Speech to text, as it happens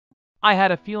I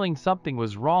had a feeling something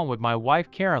was wrong with my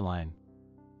wife Caroline.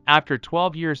 After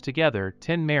 12 years together,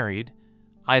 10 married,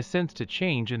 I sensed a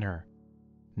change in her.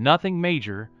 Nothing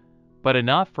major, but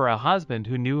enough for a husband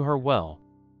who knew her well.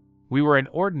 We were an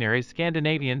ordinary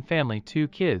Scandinavian family, 2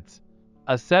 kids,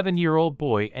 a 7-year-old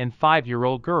boy and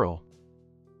 5-year-old girl.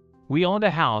 We owned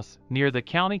a house near the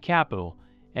county capital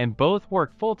and both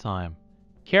worked full-time,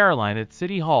 Caroline at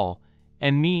City Hall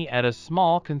and me at a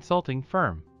small consulting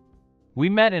firm. We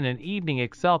met in an evening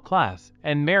Excel class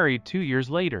and married 2 years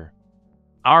later.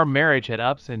 Our marriage had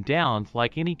ups and downs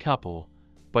like any couple,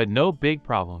 but no big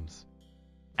problems.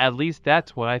 At least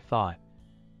that's what I thought.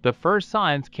 The first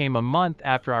signs came a month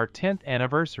after our 10th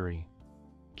anniversary.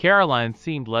 Caroline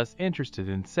seemed less interested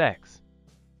in sex.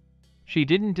 She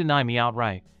didn't deny me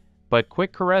outright, but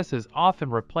quick caresses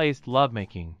often replaced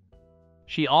lovemaking.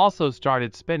 She also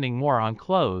started spending more on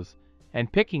clothes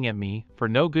and picking at me for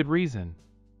no good reason.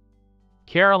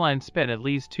 Caroline spent at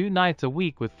least 2 nights a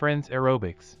week with friends,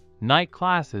 aerobics, night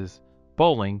classes,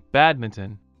 bowling,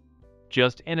 badminton.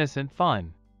 Just innocent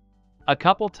fun. A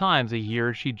couple times a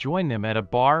year she joined them at a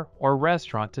bar or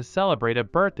restaurant to celebrate a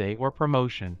birthday or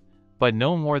promotion, but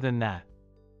no more than that.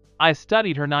 I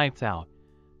studied her nights out,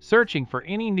 searching for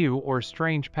any new or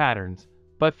strange patterns,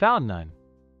 but found none.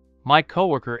 My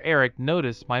coworker Eric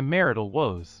noticed my marital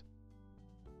woes.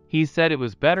 He said it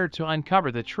was better to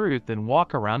uncover the truth than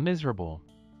walk around miserable.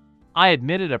 I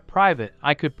admitted in private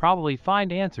I could probably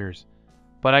find answers,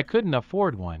 but I couldn't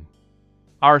afford one.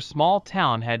 Our small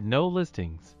town had no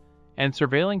listings, and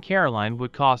surveilling Caroline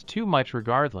would cost too much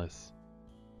regardless.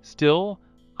 Still,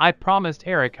 I promised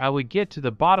Eric I would get to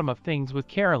the bottom of things with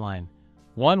Caroline,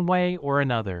 one way or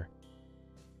another.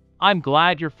 I'm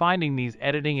glad you're finding these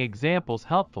editing examples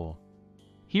helpful.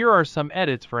 Here are some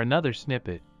edits for another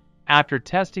snippet. After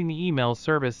testing the email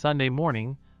service Sunday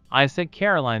morning, I sent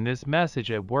Caroline this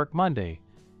message at work Monday.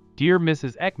 Dear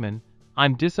Mrs. Ekman,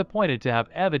 I'm disappointed to have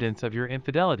evidence of your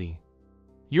infidelity.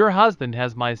 Your husband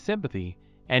has my sympathy,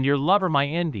 and your lover my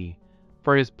envy,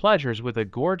 for his pleasures with a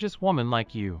gorgeous woman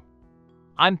like you.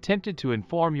 I'm tempted to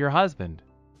inform your husband,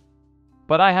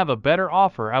 but I have a better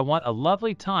offer. I want a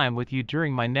lovely time with you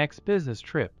during my next business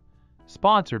trip,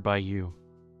 sponsored by you.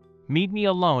 Meet me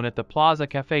alone at the Plaza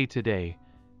Cafe today,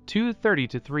 2:30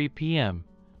 to 3 p.m.,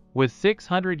 with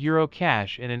 €600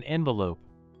 cash in an envelope.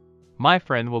 My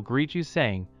friend will greet you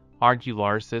saying, "Aren't you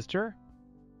Lars' sister?"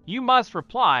 You must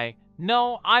reply,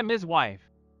 "No, I'm his wife,"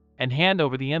 and hand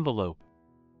over the envelope.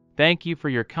 Thank you for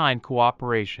your kind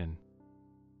cooperation.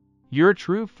 Your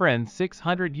true friend's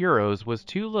 €600 was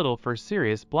too little for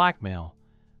serious blackmail,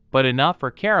 but enough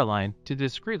for Caroline to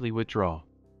discreetly withdraw.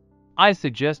 I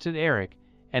suggested Eric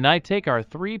and I take our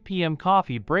 3 p.m.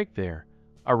 coffee break there,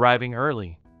 arriving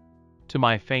early. To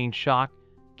my feigned shock,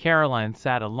 Caroline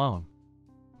sat alone.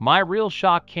 My real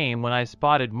shock came when I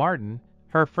spotted Martin,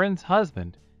 her friend's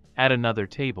husband, at another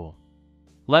table.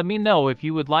 Let me know if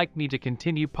you would like me to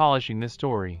continue polishing this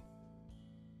story.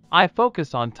 I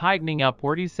focused on tightening up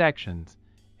wordy sections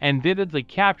and vividly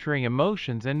capturing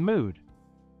emotions and mood.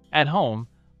 At home,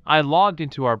 I logged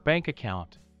into our bank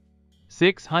account.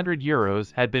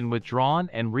 €600 had been withdrawn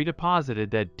and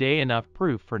redeposited that day, enough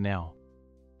proof for now.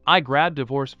 I grabbed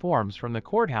divorce forms from the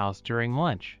courthouse during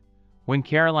lunch. When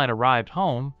Caroline arrived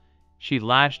home, she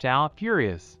lashed out,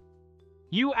 furious.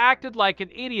 You acted like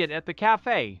an idiot at the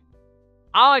cafe.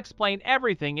 I'll explain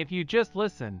everything if you just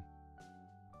listen.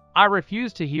 I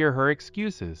refused to hear her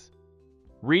excuses.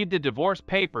 Read the divorce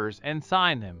papers and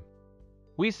sign them.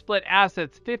 We split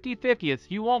assets 50-50.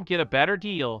 You won't get a better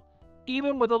deal,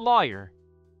 even with a lawyer.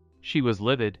 She was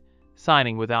livid,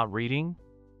 signing without reading.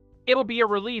 It'll be a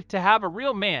relief to have a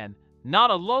real man,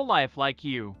 not a lowlife like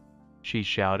you, she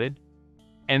shouted.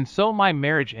 And so my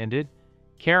marriage ended,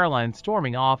 Caroline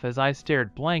storming off as I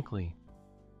stared blankly.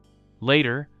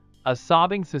 Later, a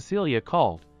sobbing Cecilia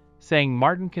called, saying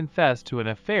Martin confessed to an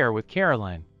affair with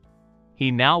Caroline.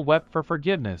 He now wept for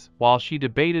forgiveness while she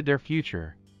debated their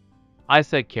future. I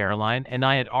said Caroline and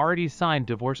I had already signed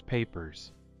divorce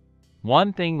papers.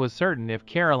 One thing was certain: if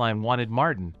Caroline wanted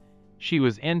Martin, she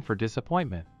was in for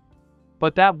disappointment.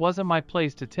 But that wasn't my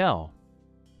place to tell.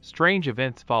 Strange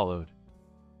events followed.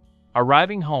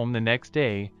 Arriving home the next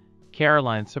day,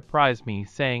 Caroline surprised me,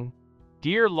 saying,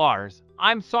 Dear Lars,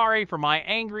 I'm sorry for my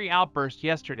angry outburst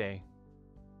yesterday.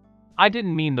 I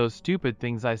didn't mean those stupid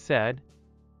things I said.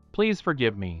 Please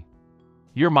forgive me.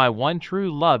 You're my one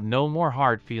true love, no more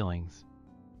hard feelings.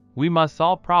 We must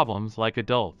solve problems like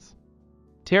adults.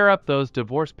 Tear up those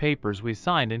divorce papers we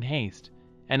signed in haste,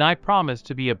 and I promise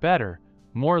to be a better,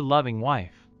 more loving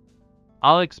wife.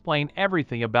 I'll explain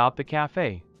everything about the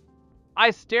cafe.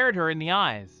 I stared her in the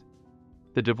eyes.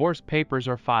 The divorce papers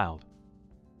are filed.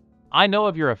 I know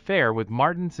of your affair with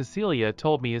Martin. Cecilia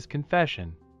told me his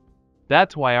confession.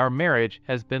 That's why our marriage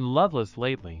has been loveless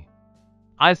lately.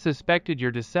 I suspected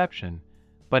your deception,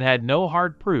 but had no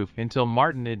hard proof until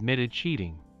Martin admitted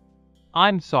cheating.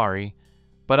 I'm sorry,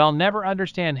 but I'll never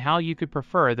understand how you could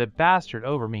prefer that bastard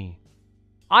over me.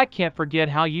 I can't forget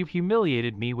how you've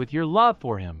humiliated me with your love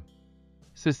for him.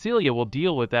 Cecilia will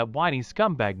deal with that whiny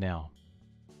scumbag now.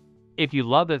 If you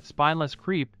love that spineless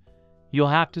creep, you'll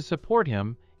have to support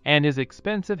him and his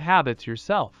expensive habits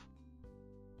yourself.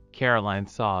 Caroline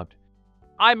sobbed.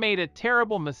 I made a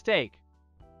terrible mistake.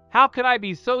 How could I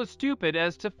be so stupid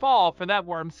as to fall for that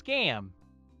worm scam?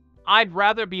 I'd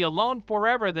rather be alone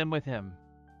forever than with him.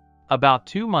 About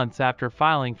 2 months after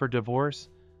filing for divorce,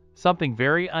 something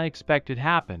very unexpected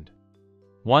happened.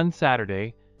 One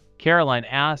Saturday, Caroline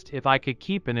asked if I could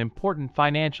keep an important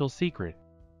financial secret.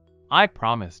 I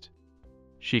promised.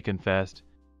 She confessed.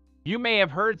 You may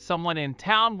have heard someone in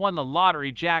town won the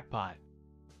lottery jackpot.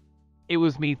 It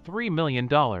was me $3 million.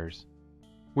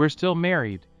 We're still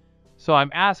married, so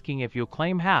I'm asking if you'll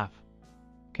claim half.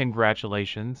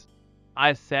 Congratulations,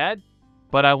 I said,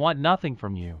 but I want nothing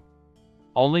from you.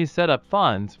 Only set up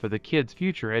funds for the kids'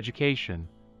 future education,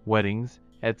 weddings,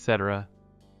 etc.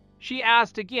 She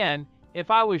asked again if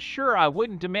I was sure I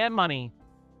wouldn't demand money.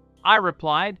 I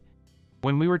replied,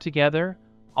 when we were together,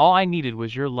 all I needed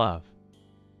was your love.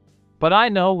 But I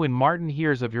know when Martin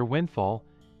hears of your windfall,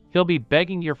 he'll be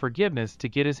begging your forgiveness to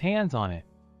get his hands on it.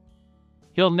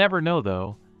 He'll never know,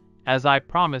 though, as I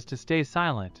promised to stay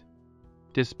silent.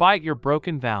 Despite your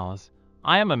broken vows,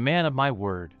 I am a man of my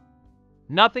word.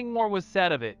 Nothing more was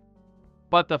said of it.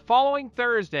 But the following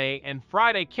Thursday and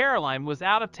Friday, Caroline was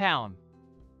out of town.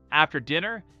 After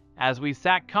dinner, as we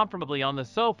sat comfortably on the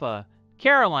sofa,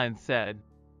 Caroline said,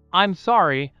 I'm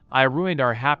sorry I ruined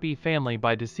our happy family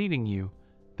by deceiving you,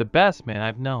 the best man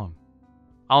I've known.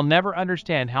 I'll never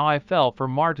understand how I fell for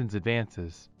Martin's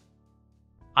advances.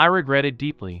 I regret it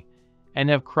deeply, and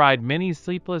have cried many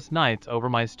sleepless nights over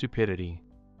my stupidity.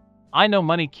 I know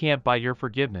money can't buy your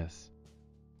forgiveness,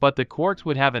 but the courts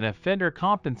would have an offender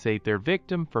compensate their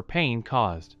victim for pain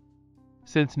caused.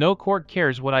 Since no court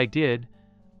cares what I did,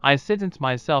 I sentence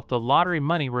myself the lottery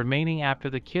money remaining after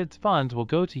the kids' funds will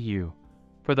go to you,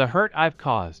 for the hurt I've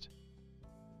caused.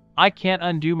 I can't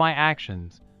undo my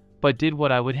actions, but did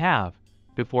what I would have,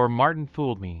 before Martin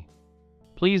fooled me.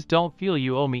 Please don't feel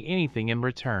you owe me anything in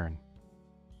return.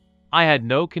 I had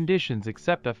no conditions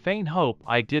except a faint hope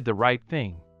I did the right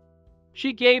thing.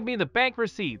 She gave me the bank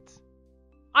receipts.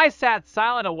 I sat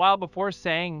silent a while before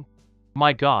saying,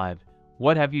 My God,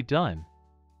 what have you done?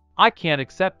 I can't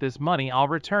accept this money, I'll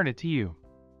return it to you.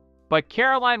 But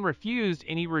Caroline refused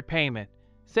any repayment,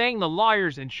 saying the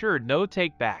lawyers ensured no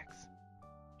takebacks.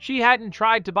 She hadn't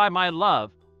tried to buy my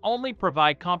love, only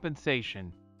provide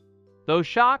compensation. Though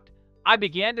shocked, I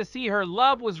began to see her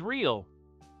love was real.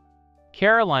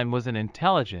 Caroline was an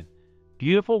intelligent,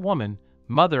 beautiful woman,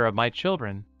 mother of my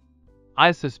children.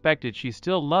 I suspected she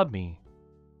still loved me.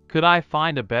 Could I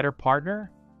find a better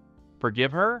partner?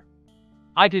 Forgive her?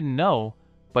 I didn't know,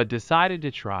 but decided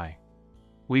to try.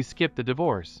 We skipped the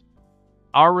divorce.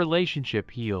 Our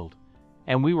relationship healed,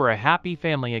 and we were a happy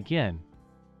family again.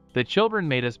 The children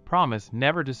made us promise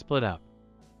never to split up.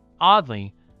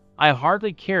 Oddly, I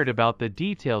hardly cared about the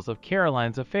details of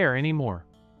Caroline's affair anymore.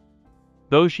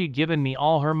 Though she'd given me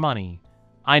all her money,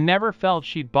 I never felt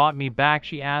she'd bought me back.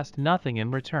 She asked nothing in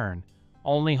return,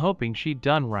 only hoping she'd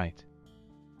done right.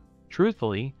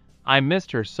 Truthfully, I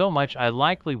missed her so much I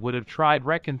likely would have tried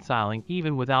reconciling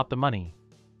even without the money.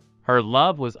 Her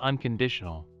love was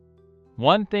unconditional.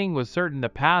 One thing was certain, the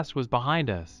past was behind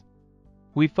us.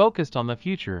 We focused on the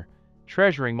future,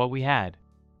 treasuring what we had.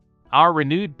 Our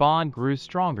renewed bond grew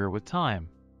stronger with time.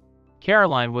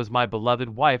 Caroline was my beloved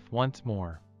wife once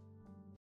more.